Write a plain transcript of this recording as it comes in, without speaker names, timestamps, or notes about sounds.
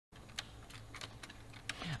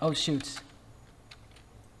Oh, shoots.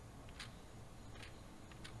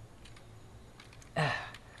 Okay,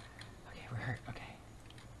 we're hurt. Okay.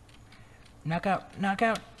 Knockout,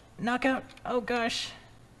 knockout, knockout. Oh, gosh.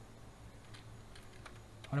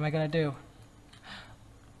 What am I gonna do?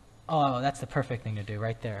 Oh, that's the perfect thing to do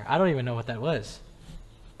right there. I don't even know what that was.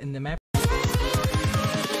 In the map.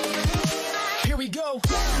 Here we go.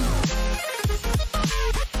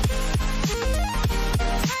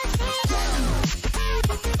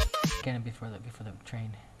 Get him before the train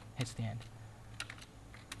hits the end.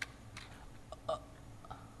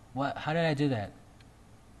 What? How did I do that?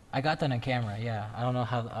 I got that on camera. Yeah, I don't know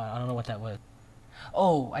how. I don't know what that was.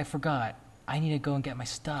 Oh, I forgot. I need to go and get my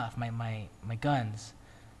stuff, my guns.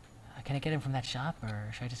 Can I get him from that shop, or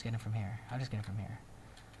should I just get him from here? I'll just get him from here.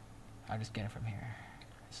 I'll just get him from here.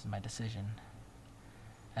 This is my decision.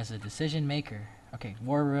 As a decision maker. Okay,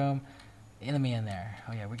 war room. Let me in there.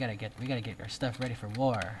 Oh yeah, we gotta get our stuff ready for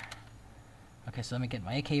war. Okay, so let me get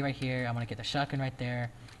my AK right here. I'm gonna get the shotgun right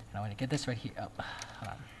there, and I'm gonna get this right here. Oh,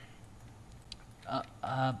 hold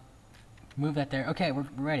on. Move that there. Okay, we're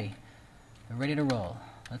ready. We're ready to roll.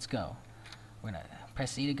 Let's go. We're gonna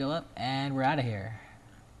press E to go up, and we're out of here.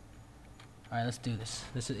 All right, let's do this.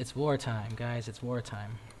 It's wartime, guys. It's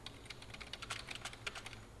wartime.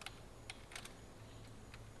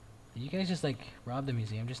 Did you guys just like rob the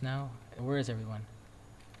museum just now? Where is everyone?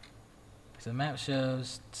 So the map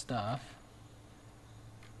shows stuff.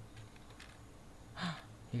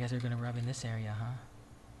 You guys are gonna rob in this area, huh?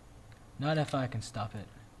 Not if I can stop it.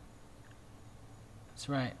 That's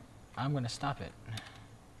right. I'm gonna stop it.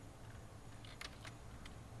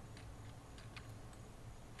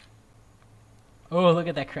 Oh, look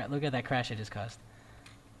at that look at that crash it just caused.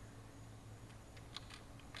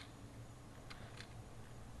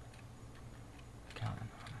 Hold on.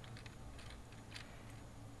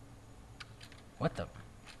 What the?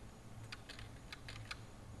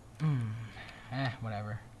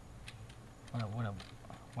 Whatever.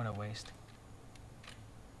 What a waste.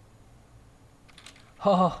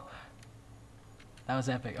 Oh, that was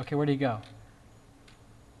epic. Okay, where'd he go?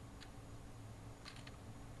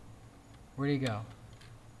 Where'd he go?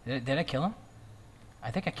 Did I kill him? I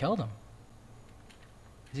think I killed him.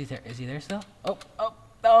 Is he there? Is he there still?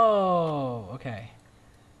 Oh, okay.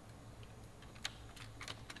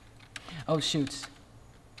 Oh, shoots.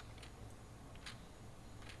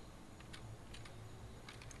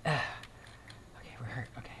 Okay, we're hurt.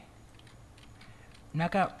 Okay.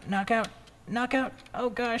 Knockout, knockout, knockout. Oh,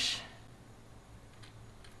 gosh.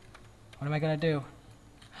 What am I gonna do?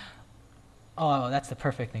 Oh, that's the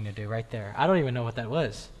perfect thing to do right there. I don't even know what that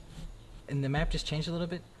was. And the map just changed a little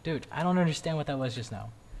bit. Dude, I don't understand what that was just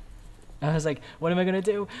now. I was like, what am I gonna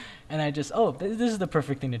do? And I just, this is the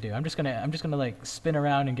perfect thing to do. I'm just gonna like spin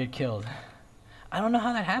around and get killed. I don't know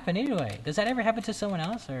how that happened anyway. Does that ever happen to someone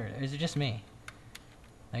else, or is it just me?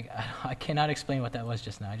 Like, I cannot explain what that was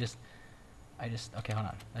just now. I just, okay, hold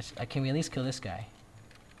on. Can we at least kill this guy?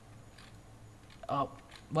 Oh,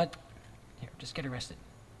 what? Here, just get arrested.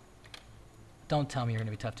 Don't tell me you're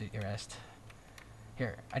gonna be tough to arrest.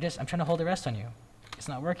 Here, I'm trying to hold arrest on you. It's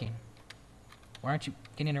not working. Why aren't you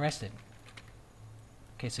getting arrested?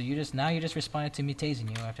 Okay, so you just responded to me tasing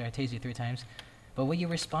you after I tased you 3 times. But will you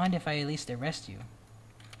respond if I at least arrest you?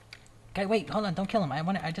 Okay, wait, hold on, don't kill him.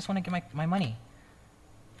 I just wanna get my money.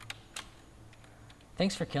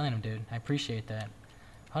 Thanks for killing him, dude. I appreciate that.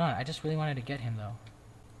 Hold on, I just really wanted to get him though.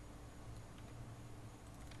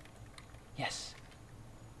 Yes.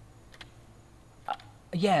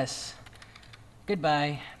 Yes.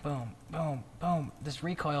 Goodbye. Boom, boom, boom. This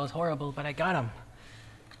recoil is horrible, but I got him.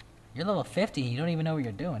 You're level 50. You don't even know what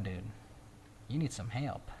you're doing, dude. You need some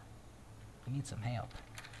help. You need some help.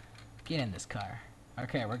 Get in this car.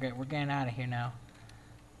 Okay, we're getting out of here now.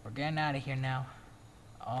 We're getting out of here now.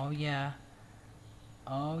 Oh yeah.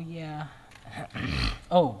 Oh yeah.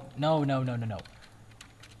 Oh no.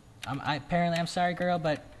 Apparently I'm sorry, girl,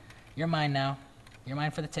 but you're mine now. You're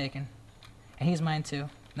mine for the taking. And he's mine too.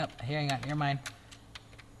 Nope, here you go. You're mine.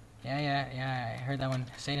 Yeah. I heard that one.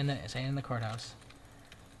 Say it in the courthouse.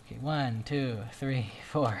 Okay, 1, 2, 3,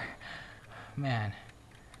 4. Man,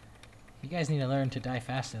 you guys need to learn to die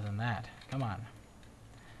faster than that. Come on.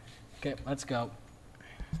 Okay, let's go.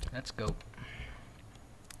 Let's go.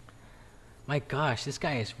 My gosh, this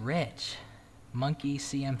guy is rich. Monkey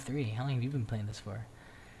CM3. How long have you been playing this for?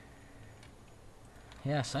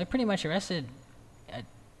 Yeah, so I pretty much arrested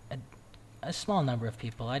a small number of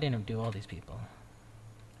people. I didn't do all these people.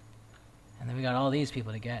 And then we got all these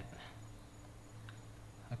people to get.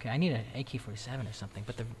 Okay, I need an AK-47 or something,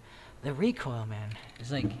 but the recoil, man,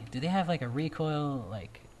 is like, do they have like a recoil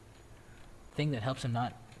like thing that helps them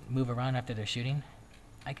not move around after they're shooting?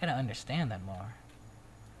 I gotta understand that more.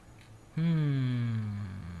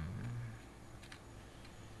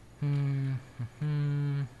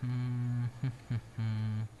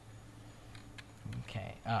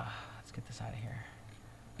 Okay, let's get this out of here.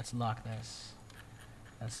 Let's lock this.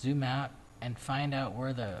 Let's zoom out and find out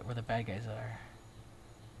where the bad guys are.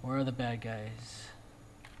 Where are the bad guys?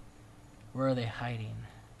 Where are they hiding?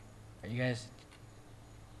 Are you guys...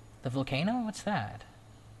 The volcano? What's that?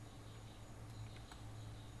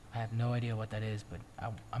 I have no idea what that is, but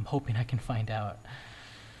I'm hoping I can find out.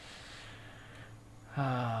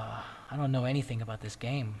 I don't know anything about this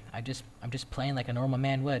game. I'm just playing like a normal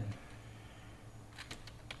man would.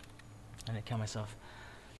 I didn't kill myself.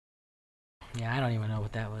 Yeah, I don't even know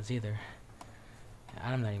what that was either.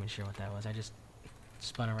 I'm not even sure what that was. I just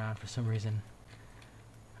spun around for some reason.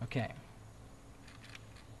 Okay.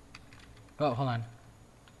 Oh, hold on.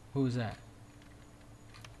 Who was that?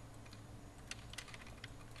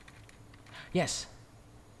 Yes.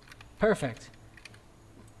 Perfect.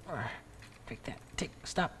 Take that.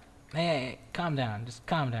 Stop. Hey, calm down. Just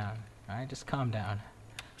calm down. Alright, just calm down.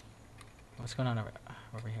 What's going on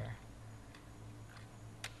over here?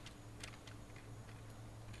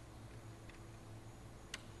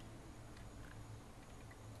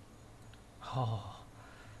 Oh.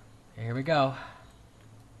 Here we go.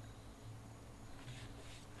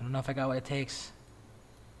 I don't know if I got what it takes.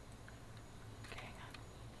 Okay, hang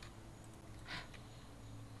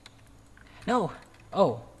on. No!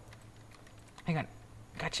 Oh. Hang on.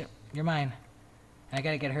 Gotcha. You're mine. And I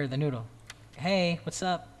gotta get her the noodle. Hey, what's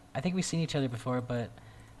up? I think we've seen each other before, but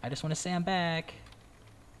I just want to say I'm back.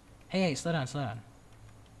 Hey, slow down, slow down.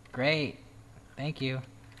 Great. Thank you.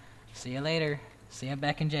 See you later. See you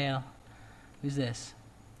back in jail. Who's this?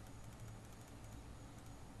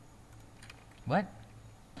 What?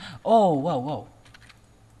 Oh, whoa, whoa.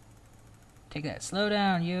 Take that. Slow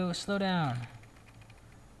down, you. Slow down.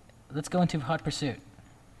 Let's go into hot pursuit.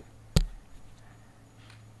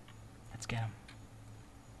 Let's get him.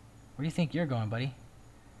 Where do you think you're going, buddy?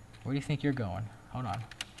 Where do you think you're going? Hold on.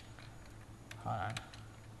 Hold on.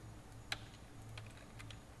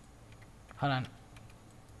 Hold on.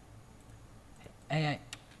 Hey.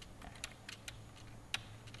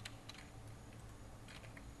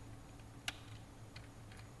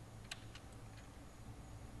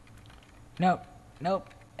 Nope. Nope.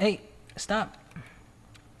 Hey, stop.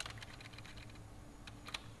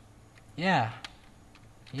 Yeah.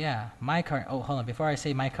 Yeah, my car. Oh, hold on. Before I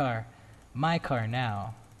say my car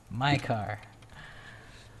now. My car.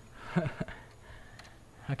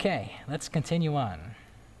 Okay, let's continue on.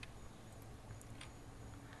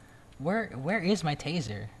 Where is my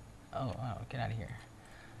taser? Oh, get out of here.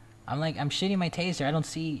 I'm shooting my taser. I don't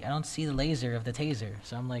see the laser of the taser.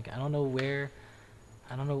 So I'm like, I don't know where.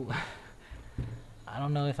 I don't know. I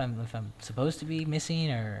don't know if I'm supposed to be missing,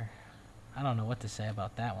 or I don't know what to say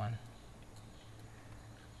about that one.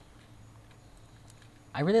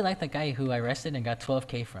 I really like that guy who I arrested and got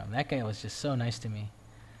 12K from. That guy was just so nice to me.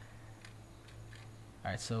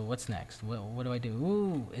 Alright, so what's next? What do I do?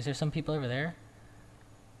 Ooh, is there some people over there?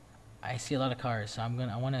 I see a lot of cars, so I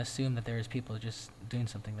want to assume that there's people just doing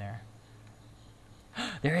something there.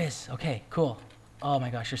 There is! Okay, cool. Oh my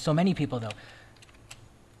gosh, there's so many people though.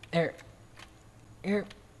 There. Here.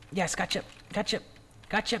 Yes, gotcha. Gotcha.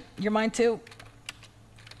 Gotcha. You're mine too.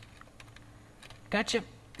 Gotcha.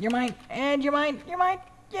 You're mine. And you're mine. You're mine.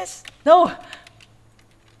 Yes. No.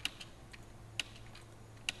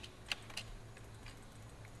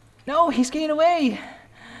 No, he's getting away.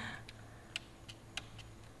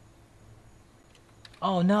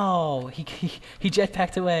 Oh no. He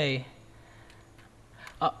jetpacked away.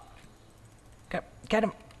 Oh. Got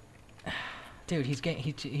him. Dude, he's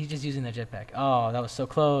just using the jetpack. Oh, that was so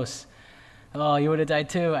close. Oh, you would have died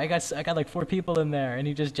too. I got like 4 people in there, and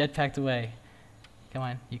he just jetpacked away. Come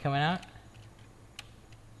on, you coming out?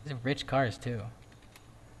 These are rich cars too.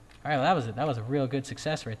 All right, well, that was a real good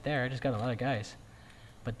success right there. I just got a lot of guys,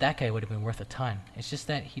 but that guy would have been worth a ton. It's just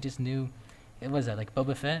that he just knew. It was that like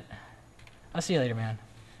Boba Fett. I'll see you later, man.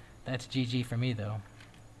 That's GG for me though.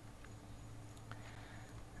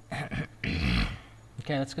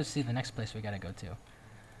 Okay, let's go see the next place we gotta go to.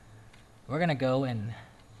 We're gonna go and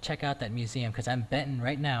check out that museum, because I'm betting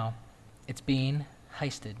right now it's being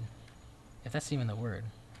heisted. If that's even the word.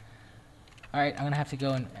 Alright, I'm gonna have to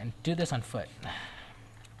go and do this on foot.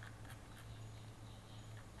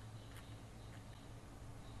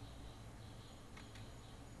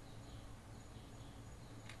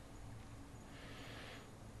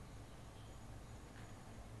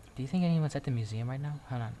 Do you think anyone's at the museum right now?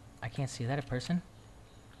 Hold on. I can't see. Is that a person?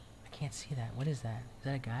 can't see that. What is that? Is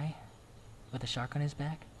that a guy with a shark on his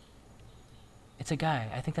back? It's a guy.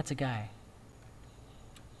 I think that's a guy.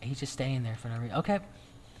 He's just standing there for no reason. Okay.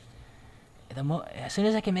 As soon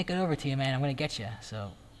as I can make it over to you, man, I'm gonna get you. So,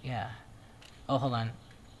 yeah. Oh, hold on.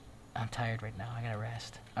 I'm tired right now. I gotta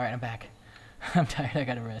rest. Alright, I'm back. I'm tired. I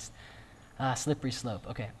gotta rest. Slippery slope.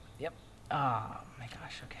 Okay. Yep. Oh, my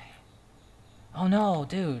gosh. Okay. Oh, no,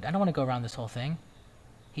 dude. I don't want to go around this whole thing.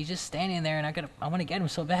 He's just standing there, and I want to get him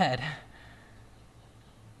so bad.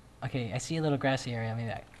 Okay, I see a little grassy area. Maybe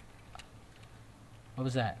what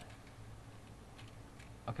was that?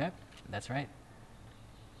 Okay, that's right.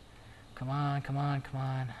 Come on, come on, come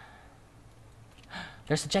on.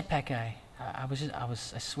 There's the jetpack guy. I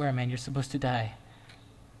swear, man, you're supposed to die.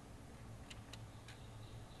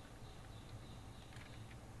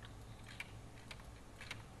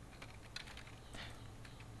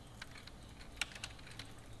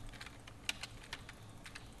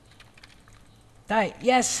 Die,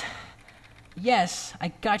 yes! Yes, I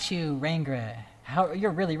got you, Rangra.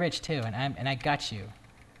 You're really rich too, and I got you.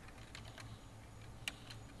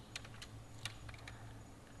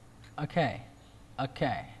 Okay.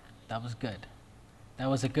 Okay. That was good. That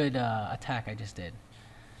was a good attack I just did.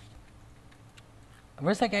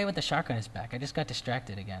 Where's that guy with the shark on his back? I just got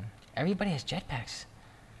distracted again. Everybody has jetpacks.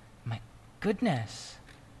 My goodness.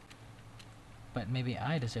 But maybe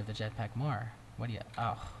I deserve the jetpack more. What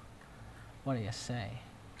do you say?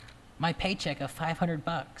 My paycheck of 500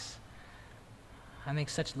 bucks. I make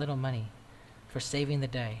such little money for saving the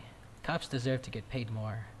day. Cops deserve to get paid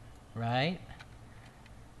more, right?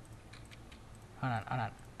 Hold on.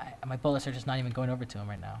 My bullets are just not even going over to him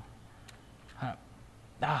right now. Hold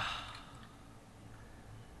on.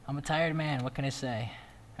 I'm a tired man. What can I say?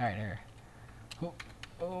 All right, here.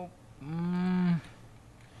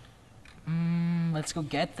 Let's go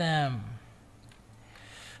get them.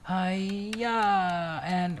 Hiya!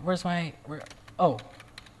 And oh.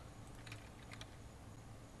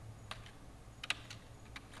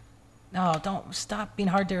 No, don't stop being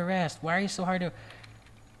hard to arrest. Why are you so hard to...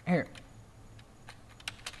 Here.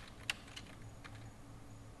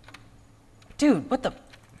 Dude, what the...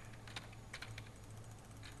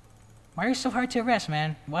 Why are you so hard to arrest,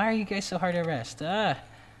 man? Why are you guys so hard to arrest?